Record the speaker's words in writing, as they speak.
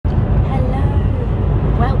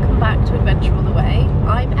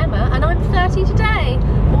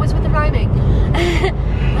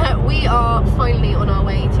we are finally on our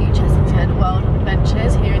way to Chessington World of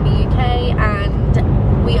Adventures here in the UK, and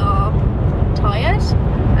we are tired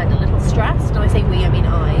and a little stressed. And I say we, I mean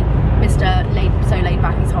I. Mr. So laid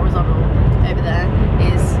back, he's horizontal over there,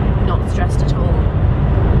 is not stressed at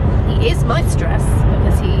all. He is my stress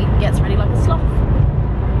because he gets ready like a sloth.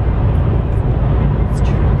 It's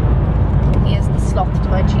true. He is the sloth to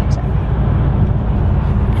my cheetah.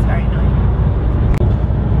 It's very annoying.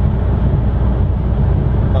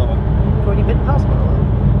 We've already been past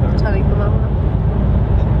Marwell. Turning for Marwell.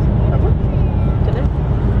 Don't know.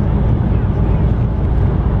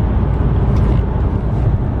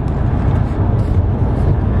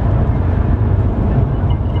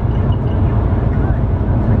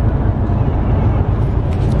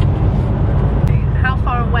 How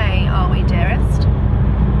far away are we, dearest?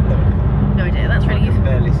 No idea. That's really useful.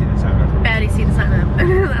 Barely see the sat-nav. Barely see the sat-nav.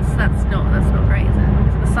 that's not great, is it?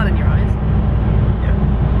 Is it the sun in your eyes?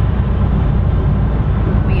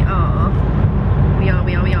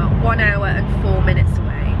 We are 1 hour and 4 minutes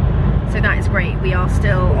away. So that is great. We are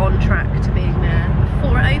still on track to being there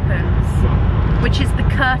before it opens, which is the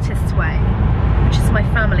Curtis way, which is my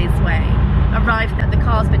family's way. Arrived at the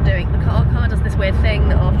car's been doing, the car does this weird thing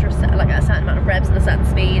that after a certain amount of revs and a certain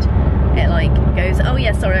speed, it like goes, oh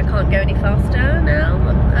yeah, sorry, I can't go any faster now,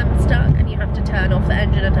 I'm stuck, and you have to turn off the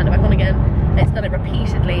engine and turn it back on again. It's done it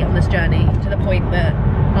repeatedly on this journey to the point that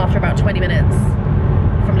after about 20 minutes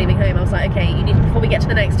from leaving home, I was like, okay, you need, before we get to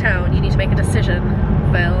the next town, you need to make a decision,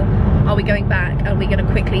 Phil. Are we going back? Are we going to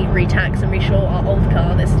quickly re-tax and reshore our old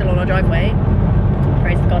car that's still on our driveway?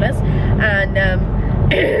 Praise the goddess. And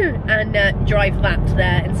drive that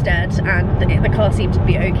there instead. And the car seemed to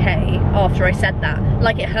be okay after I said that.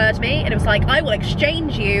 Like, it heard me, and it was like, I will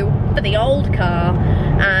exchange you for the old car.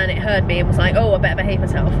 And it heard me and was like, oh, I better behave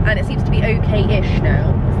myself. And it seems to be okay-ish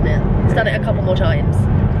now, isn't it? It's done it a couple more times.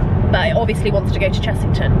 But it obviously wants to go to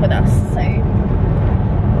Chessington with us, so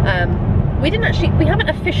we haven't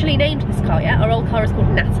officially named this car yet. Our old car is called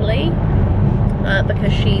Natalie,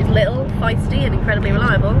 because she's little, feisty and incredibly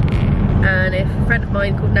reliable, and if a friend of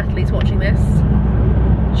mine called Natalie's watching this,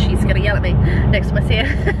 she's gonna yell at me next time I see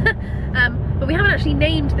her. But we haven't actually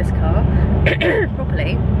named this car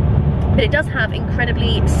properly, but it does have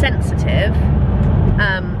incredibly sensitive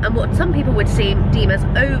and what some people would deem as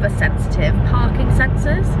oversensitive parking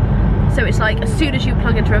sensors. So it's like, as soon as you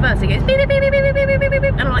plug into reverse, it goes beep, beep, beep, beep, beep, beep, beep, beep,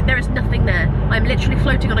 beep, and I'm like, there is nothing there. I'm literally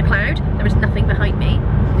floating on a cloud. There is nothing behind me.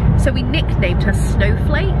 So we nicknamed her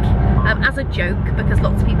Snowflake as a joke, because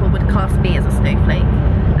lots of people would class me as a snowflake,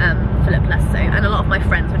 Philip less so, and a lot of my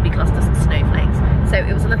friends would be classed as snowflakes. So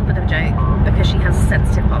it was a little bit of a joke because she has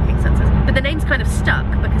sensitive parking sensors. But the name's kind of stuck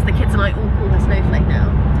because the kids and I all call her Snowflake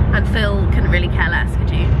now. And Phil couldn't really care less, could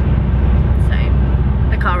you? So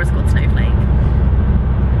the car is called Snowflake.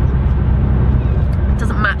 It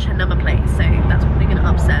doesn't match her number plate, so that's probably going to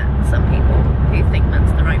upset some people who think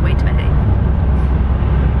that's the right way to behave.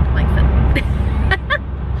 Like Phil.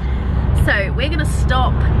 So we're going to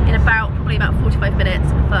stop in probably about 45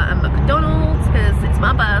 minutes for a McDonald's, because it's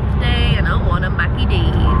my birthday and I want a Mackie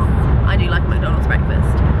D's. I do like a McDonald's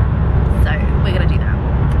breakfast. So we're going to do that.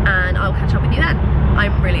 And I'll catch up with you then.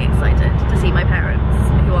 I'm really excited to see my parents,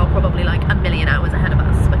 who are probably like a million hours ahead of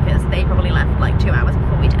us, because they probably left like 2 hours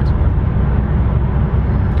before we did.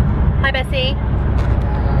 Hi Bessie.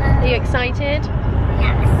 Are you excited?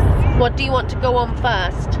 Yes. What do you want to go on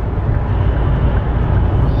first?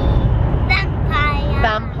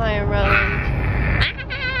 Vampire Ride.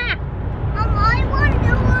 I want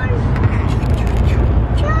the one.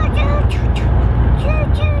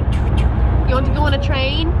 You want to go on a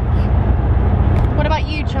train? What about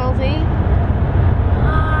you, Charlesy?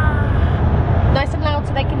 Nice and loud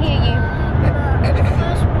so they can hear you. The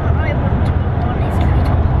first one I want to go on is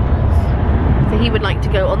treetop hoppers. So he would like to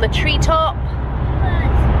go on the treetop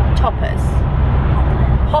toppers.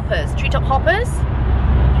 Hoppers. Treetop hoppers?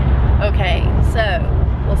 Okay, so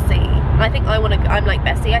we'll see. I think I'm like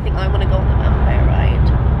Bessie, I think I want to go on the vampire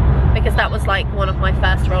ride, because that was like one of my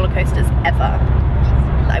first roller coasters ever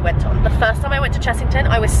that I went on. The first time I went to Chessington,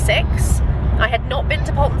 I was 6. I had not been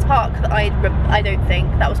to Paulton's Park, I don't think.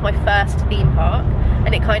 That was my first theme park,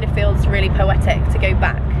 and it kind of feels really poetic to go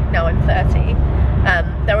back now I'm 30.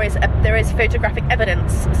 There is photographic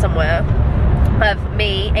evidence somewhere of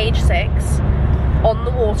me, age 6, on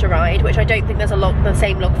the water ride, which I don't think there's the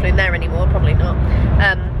same log flume there anymore, probably not,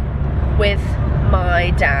 with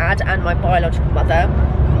my dad and my biological mother,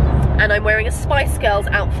 and I'm wearing a Spice Girls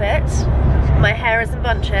outfit. My hair is in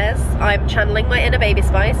bunches. I'm channeling my inner Baby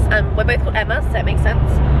Spice, and we're both called Emma, so it makes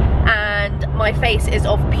sense. And my face is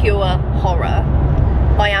of pure horror.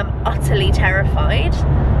 I am utterly terrified,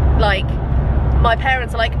 Like, my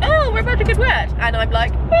parents are like, oh, we're about to get wet, and I'm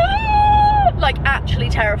like, ah! Like actually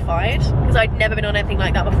terrified, because I'd never been on anything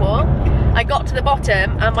like that before. I got to the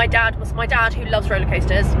bottom, and my dad, who loves roller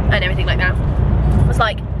coasters and everything like that, was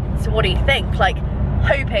like, so what do you think? Like,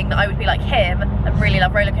 hoping that I would be like him and really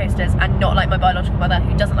love roller coasters, and not like my biological mother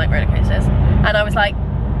who doesn't like roller coasters. And I was like,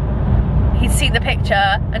 he'd seen the picture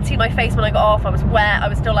and seen my face when I got off. I was wet, I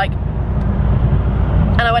was still like,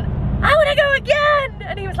 and I went, I want to go again!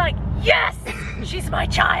 And he was like, yes, she's my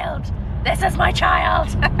child. This is my child.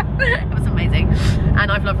 It was amazing.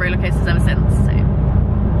 And I've loved roller coasters ever since. So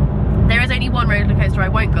there is only one roller coaster I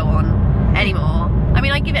won't go on anymore. I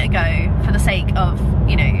mean, I give it a go for the sake of,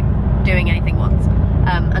 you know, doing anything once.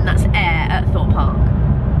 And that's Air at Thorpe Park.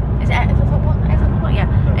 Is it Air at Thorpe Park? Is it Thorpe Park? Yeah.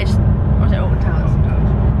 It's, or is it Alton Towers?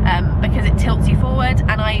 Because it tilts you forward,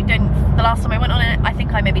 and I don't, the last time I went on it, I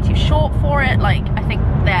think I may be too short for it. Like, I think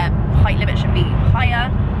their height limit should be higher,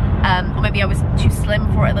 or maybe I was too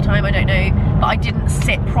slim for it at the time, I don't know, but I didn't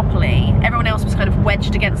sit properly. Everyone else was kind of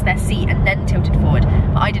wedged against their seat and then tilted forward,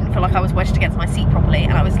 but I didn't feel like I was wedged against my seat properly,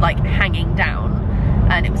 and I was like hanging down,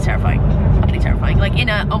 and it was terrifying, utterly terrifying, like in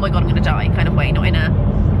a, oh my god I'm gonna die kind of way, not in a,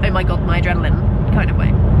 oh my god my adrenaline kind of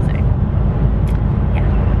way. So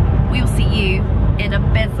yeah, we will see you in a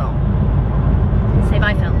bizzle. Say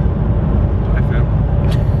bye, Phil. Bye, Phil.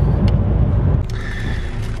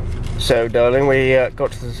 So, darling, we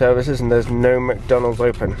got to the services and there's no McDonald's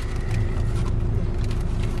open.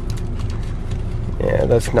 Yeah,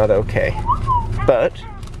 that's not okay. But,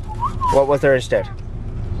 what was there instead?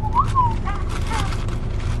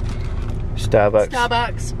 Starbucks.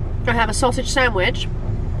 Starbucks. I have a sausage sandwich,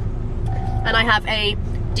 and I have a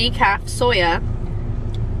decaf soya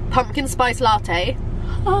pumpkin spice latte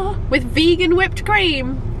with vegan whipped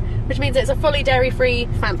cream, which means it's a fully dairy-free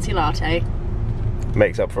fancy latte.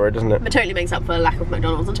 Makes up for it, doesn't it? It totally makes up for a lack of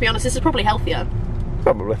McDonald's, and to be honest, this is probably healthier.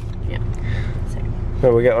 Probably. Yeah. So.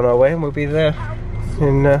 Well, we get on our way and we'll be there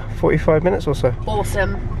in 45 minutes or so.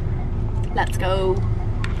 Awesome. Let's go.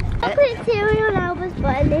 I put cereal on Elvis,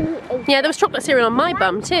 but I didn't. Yeah, there was chocolate cereal on my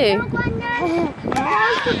bum too.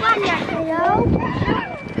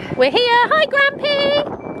 We're here. Hi, Grampy.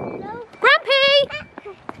 Hello. Grampy.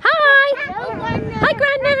 Hi. Hello, Hi,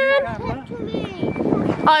 Grandnan. Talk to me.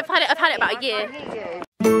 Oh, I've had it about a year.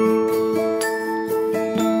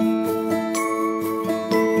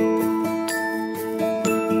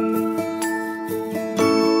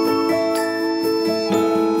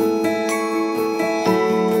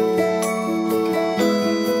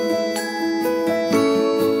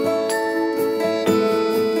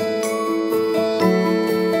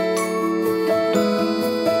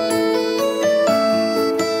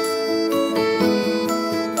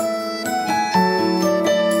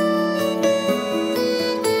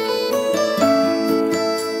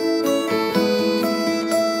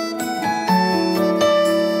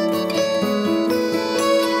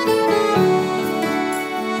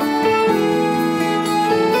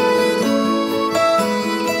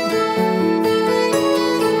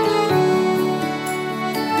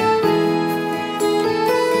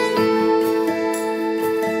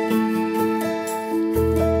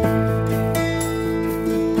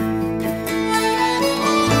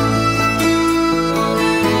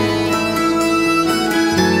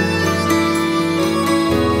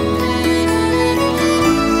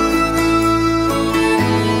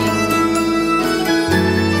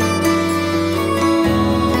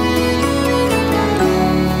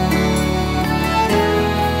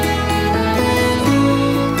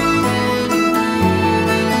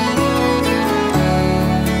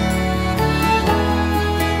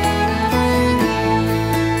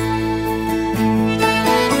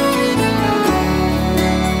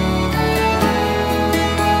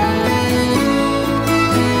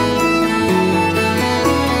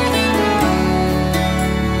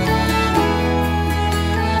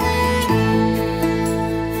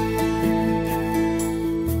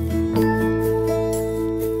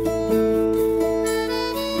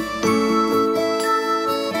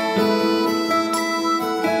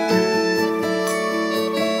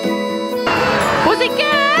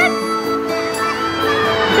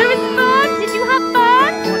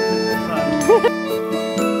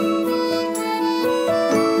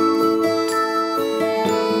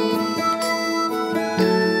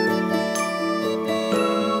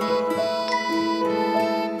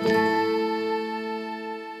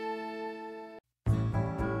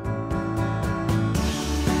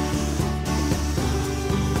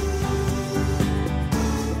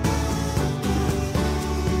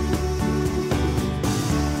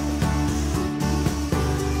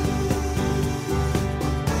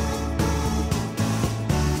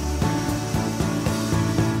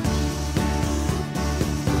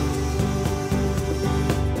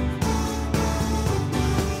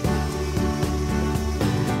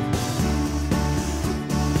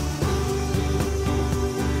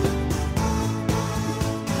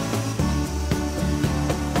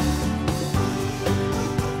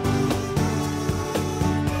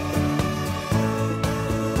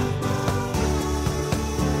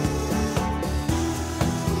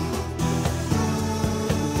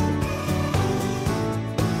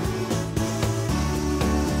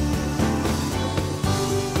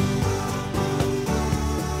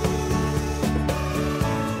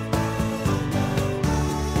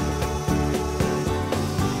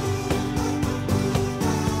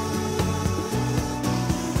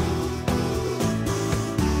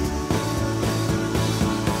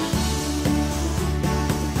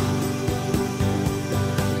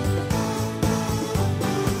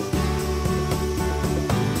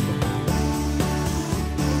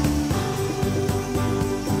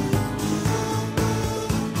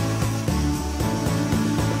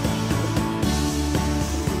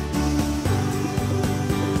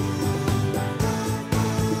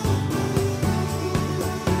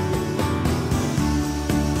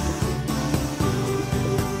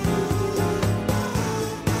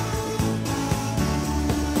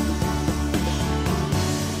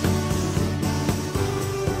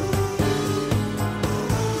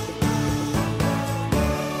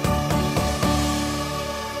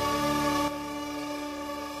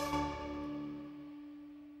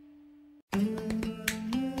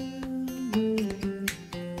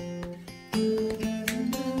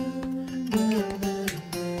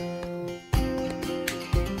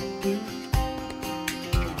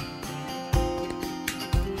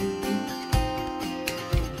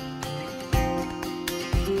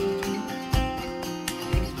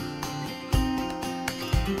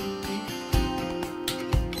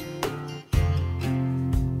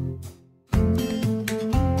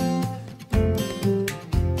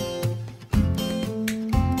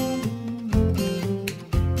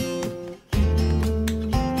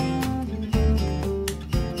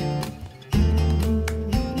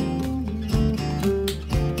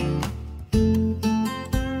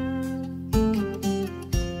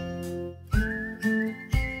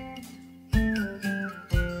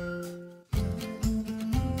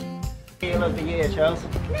 wheel of the year, Charles?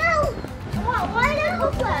 No! Why don't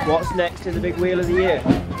you work? What's next in the big wheel of the year?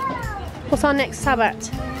 What's our next Sabbath?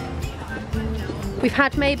 We've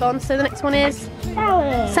had Maybon, so the next one is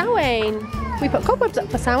Samhain. We put cobwebs up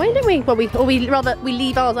for Samhain, didn't we? Well, we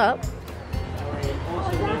leave ours up.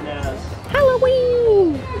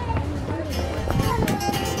 Halloween.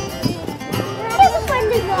 There's a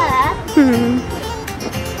friend in there.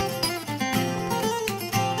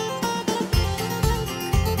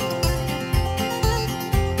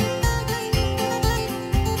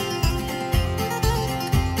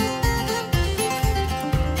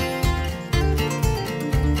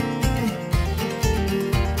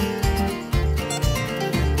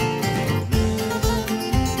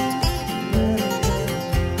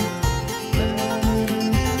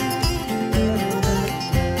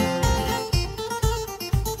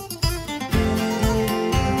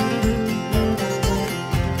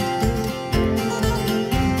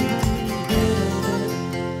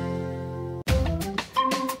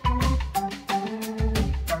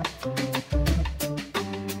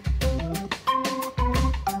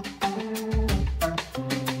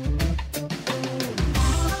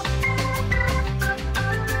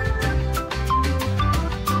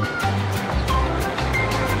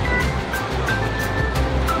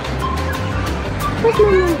 Where's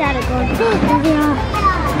Mum and Dad are gone? There they are.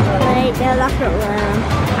 Wait, they're left at room.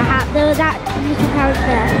 There was that little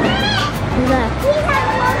character. There.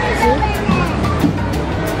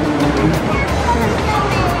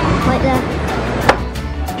 Right there.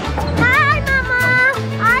 Hi, Mama.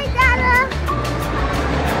 Hi, Dada.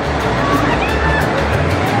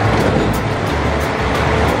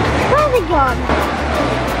 Where are they gone?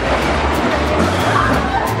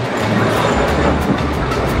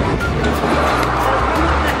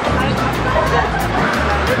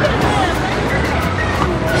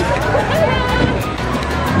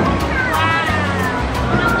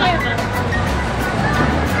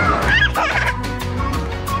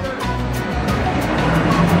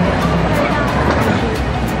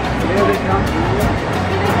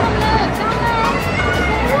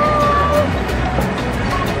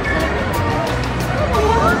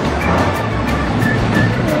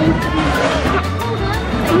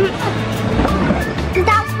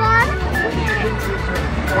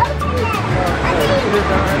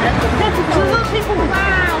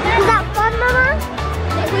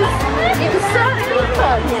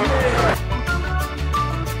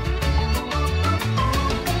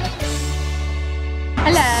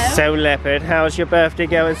 Hello. So Leopard, how's your birthday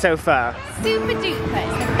going so far? Super duper.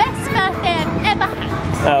 It's the best birthday I've ever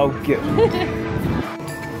had. Oh, good.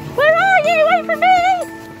 Where are you? Wait for me!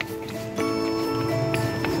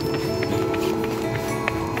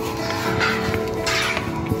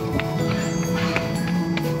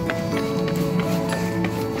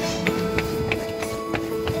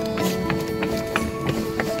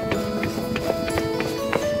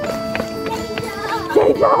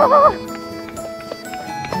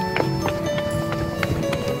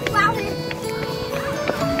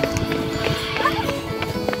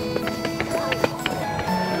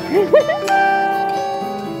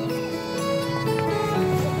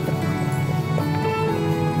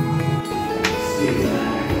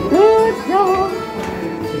 Good dog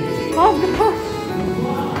of the bush.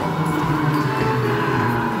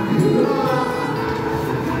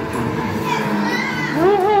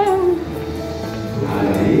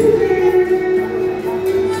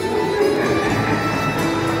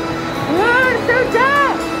 So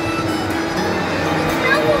dark.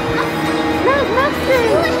 Smells nasty.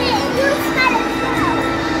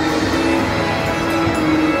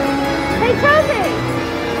 Hey, Toby.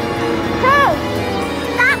 Help.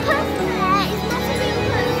 That person there is not a real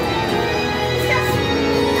person.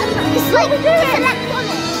 It's like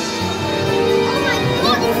electronic. Oh my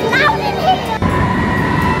god, it's loud in here.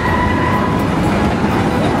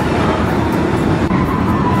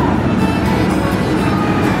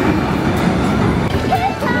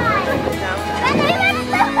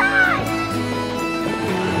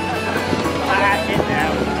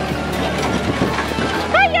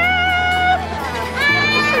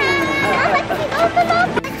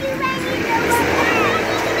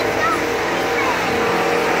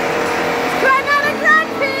 Grandma!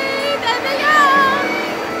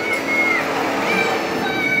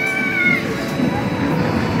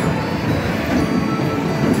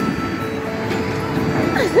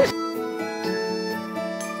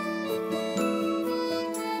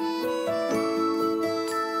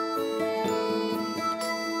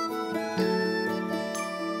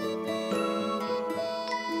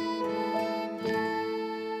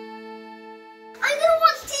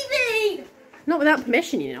 without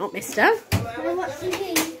permission, you're not, mister. What's the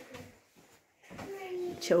key?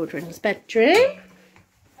 Children's bedroom.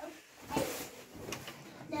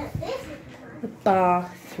 The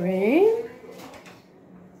bathroom.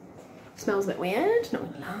 Smells a bit weird, not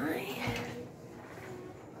gonna lie.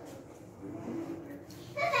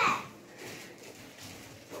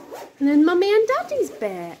 And then Mummy and Daddy's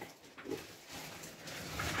bed.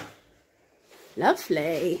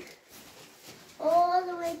 Lovely. All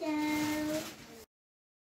the way down.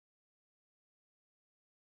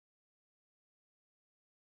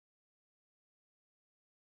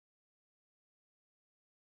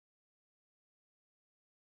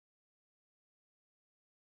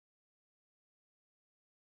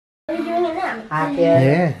 Are you doing it now? Happy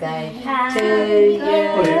birthday to you.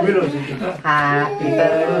 Happy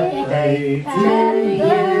birthday to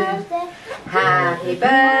you. Happy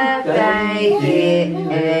birthday,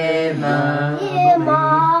 dear Mum. Dear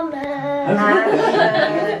Mama.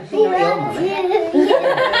 Happy birthday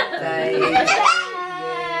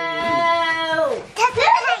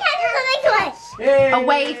to you.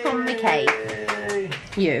 Away from the cake.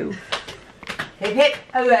 You. Hip hip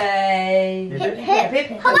hooray! Hip hip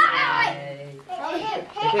hooray!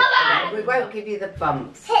 We won't give you the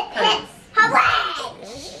bumps. Hip hip.